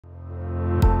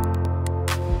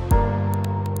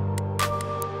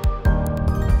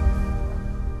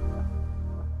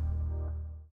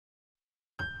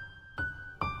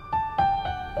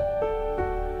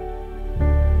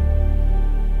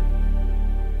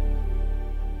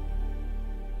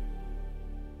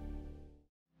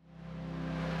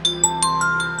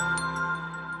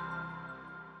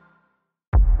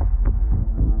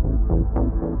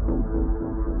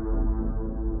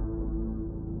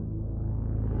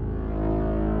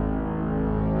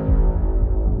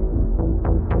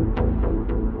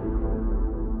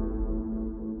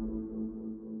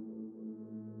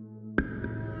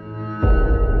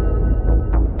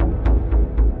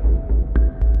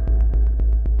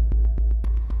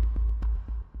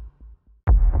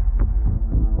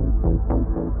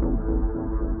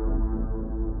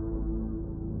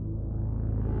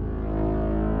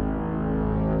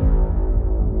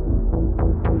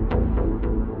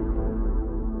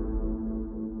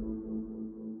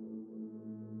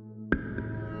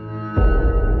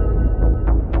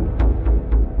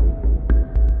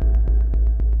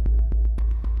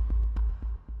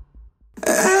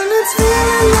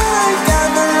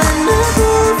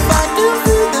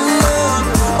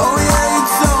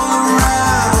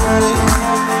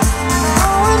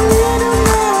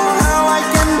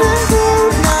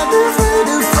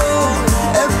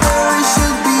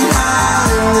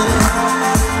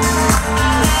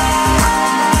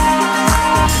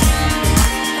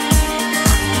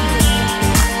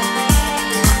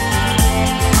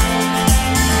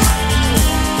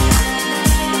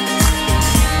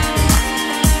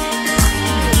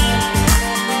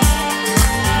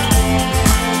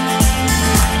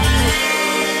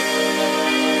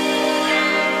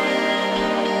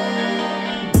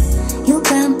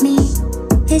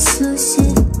it's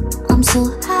lucid. I'm so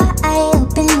high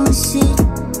up and lucid.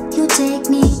 You take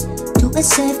me to a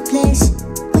safe place.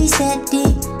 We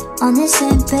steady on the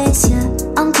same pace, yeah.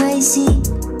 I'm crazy,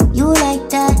 you like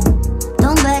that.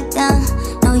 Don't back down,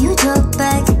 no you talk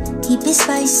back. Keep it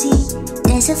spicy,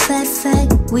 there's a fat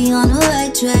fact. We on the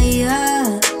right track,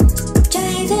 yeah.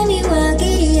 Driving me wild,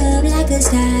 giddy up like a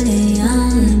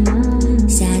stallion.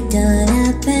 Saddle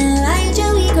up and ride you,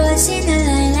 we crossing the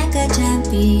line like a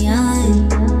champion.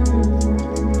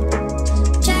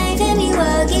 Driving me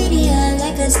wild, giddy up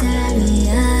like a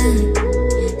stallion.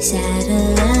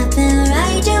 Saddle up and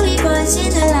ride you, we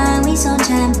crossing the line, we so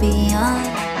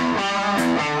champion.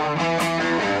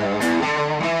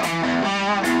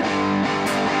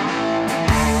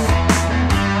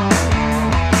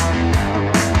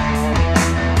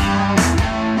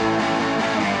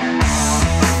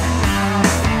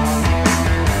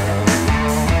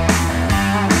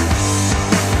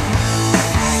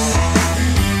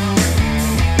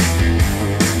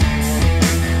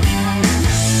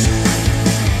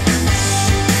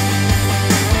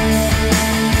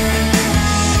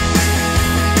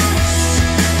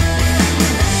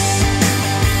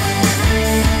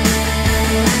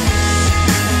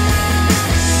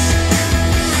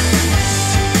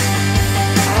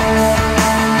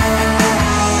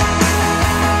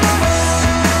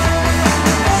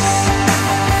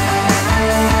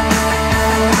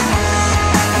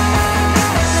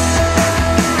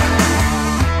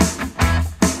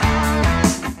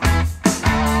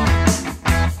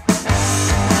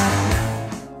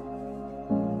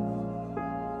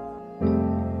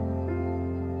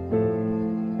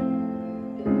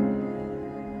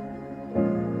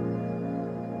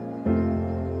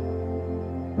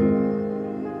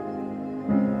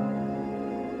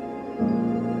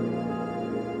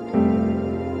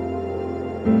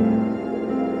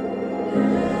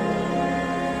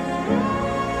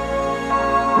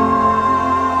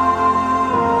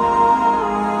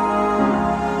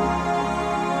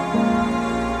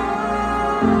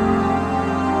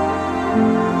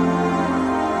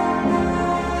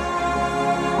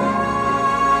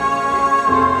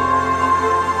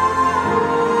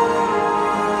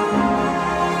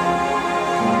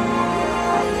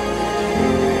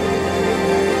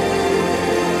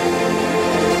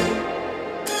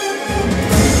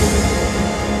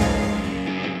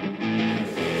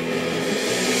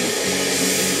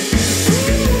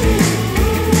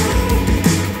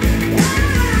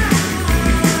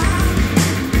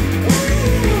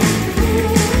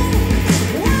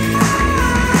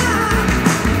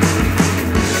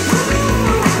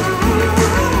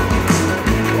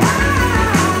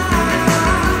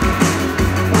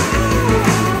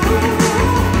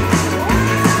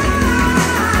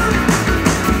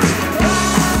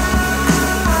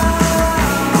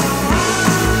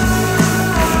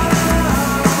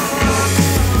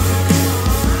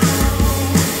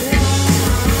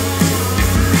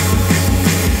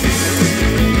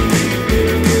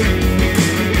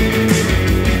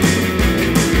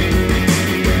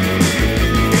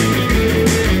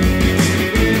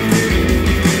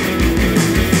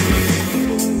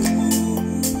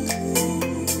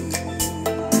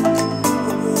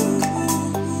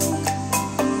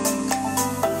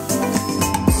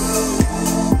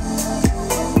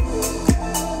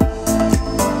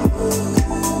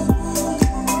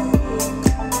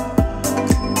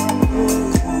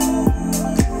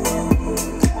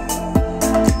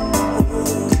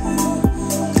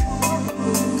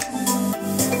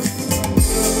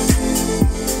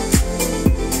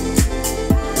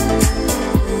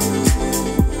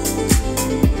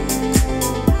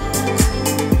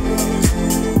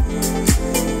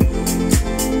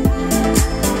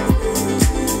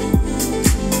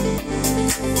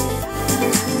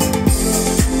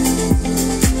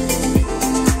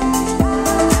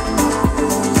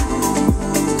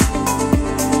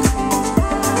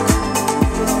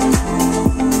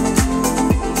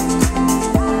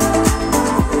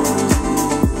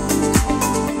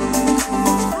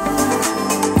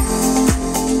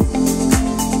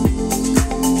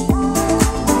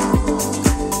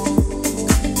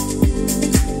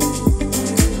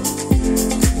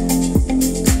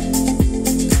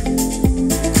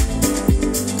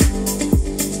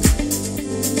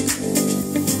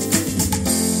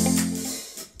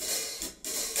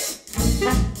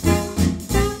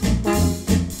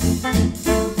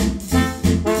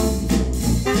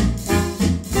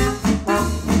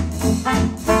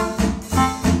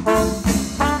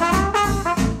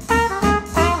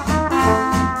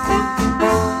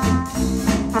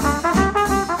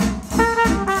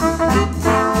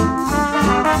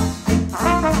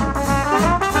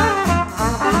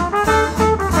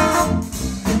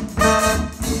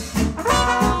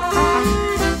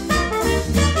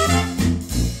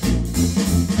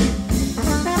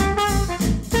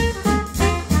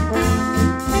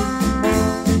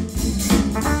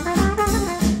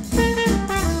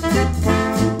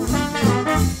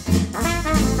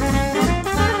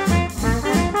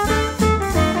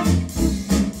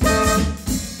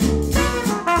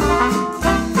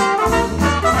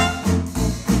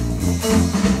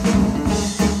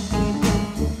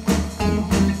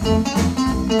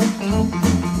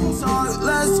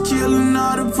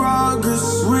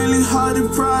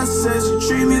 process. You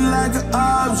treat me like an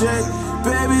object.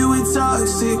 Baby, we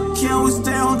toxic, can we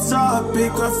stay on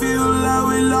topic? I feel like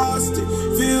we lost it,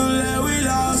 feel like we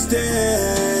lost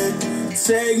it.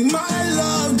 Take my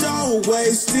love, don't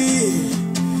waste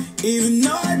it. Even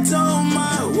though I don't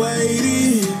mind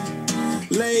waiting.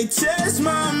 Latest,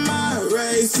 my mind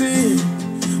racing.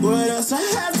 What else I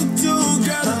have to do,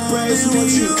 girl, to praise me?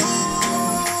 You,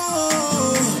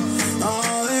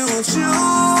 only want you,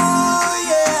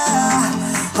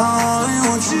 yeah. Only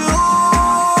want you.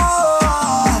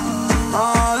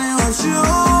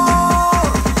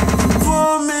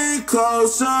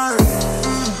 Closer.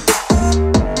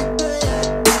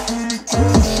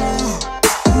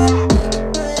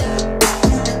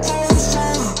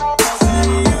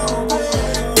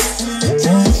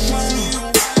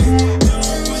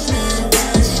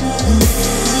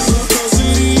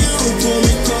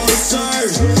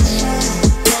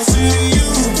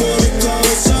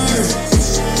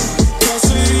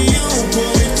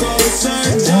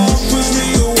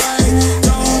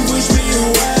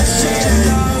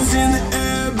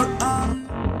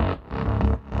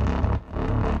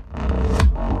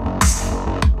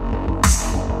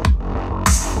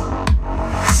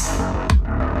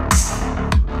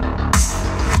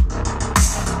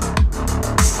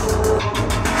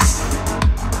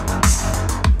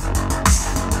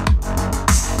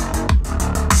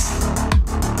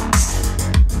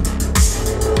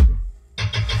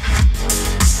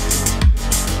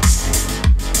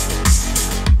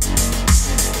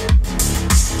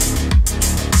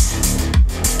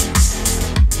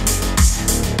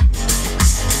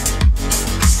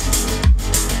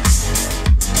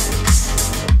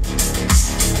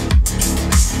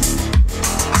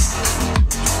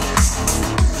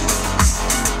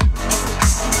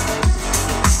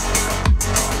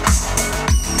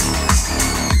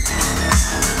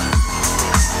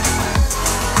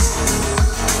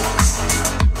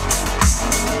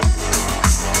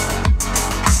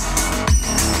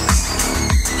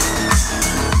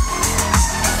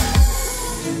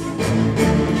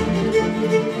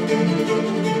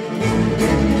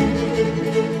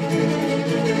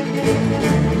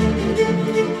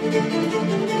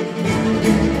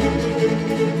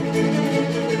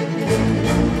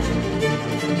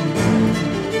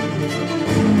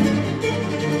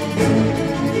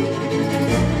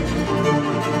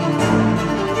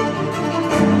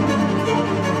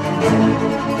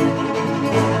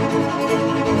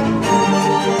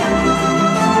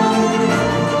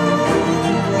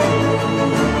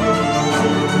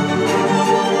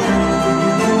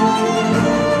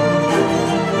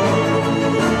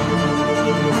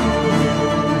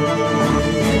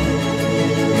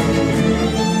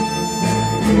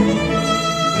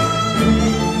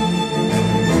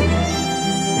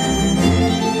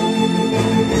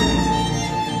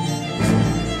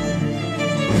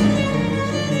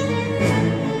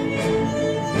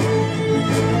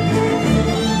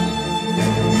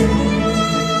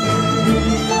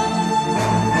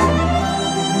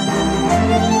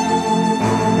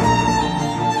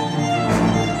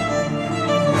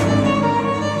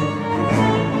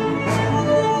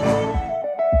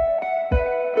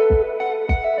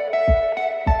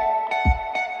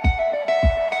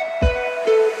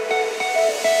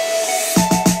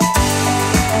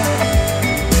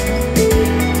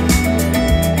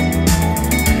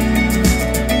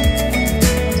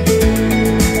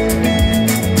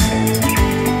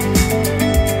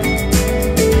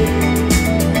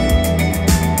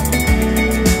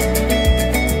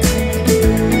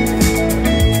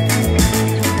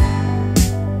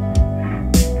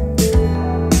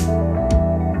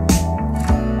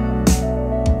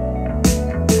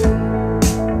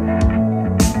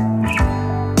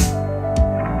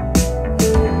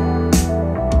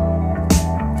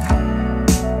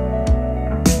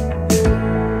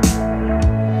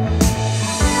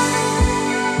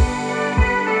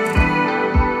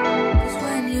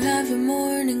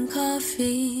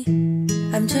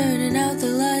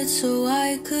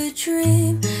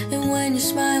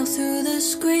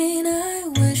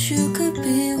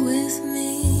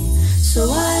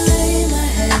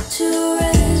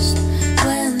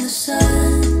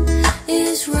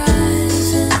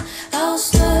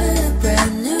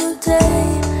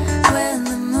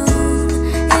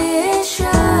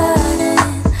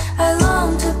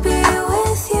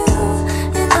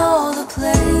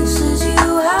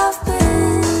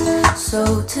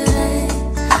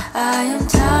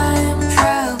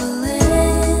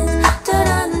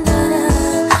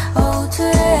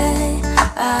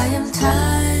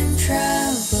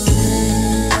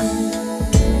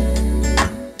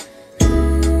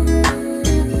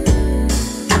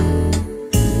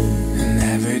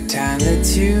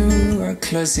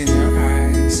 closing your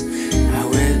eyes, I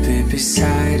will be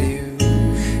beside you,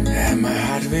 and my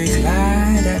heart will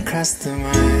glide across the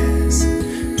miles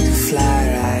to fly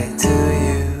right to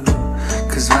you.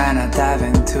 Cause when I dive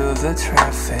into the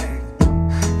traffic,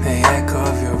 the echo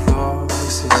of your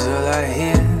voice is all I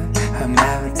hear. I'm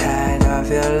never tired of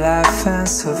your laugh and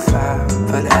so far,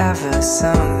 but ever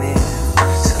so near.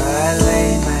 So I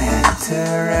lay my head to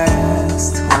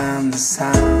rest when the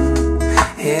sun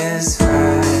is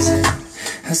rising.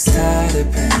 I start a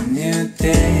brand new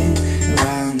day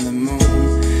around the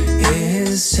moon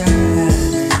is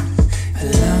shining. I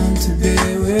long to be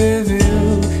with you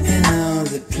in all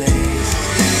the place.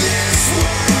 In this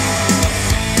world,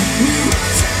 we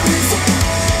rise and we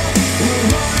fall. We're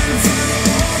running for the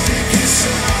world, pick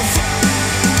yourself up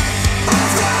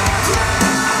off the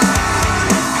ground.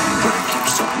 Brain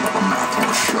keeps talking but my mouth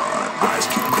won't shut.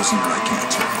 Eyes keep closing but I can't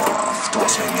turn off.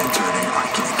 Tossing and turning, I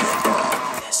can't get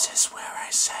up. This is where I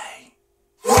say,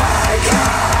 wake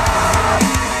up,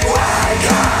 wake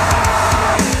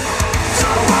up.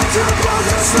 Don't want to go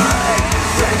to sleep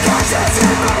because it's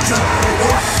in my dream.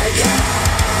 Wake up,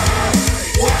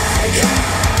 wake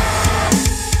up.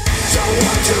 Don't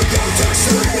want to go to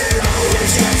sleep, it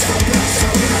always gets the best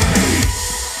of me.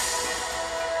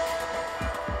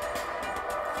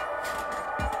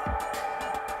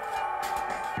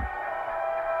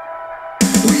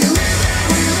 We live and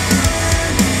we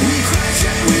learn, we crash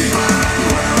and we burn.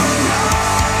 We're alone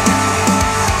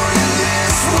in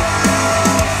this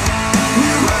world. We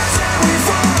rise and we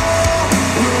fall.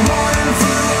 We're running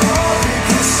for the world. Pick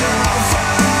yourself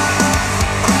up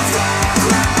off the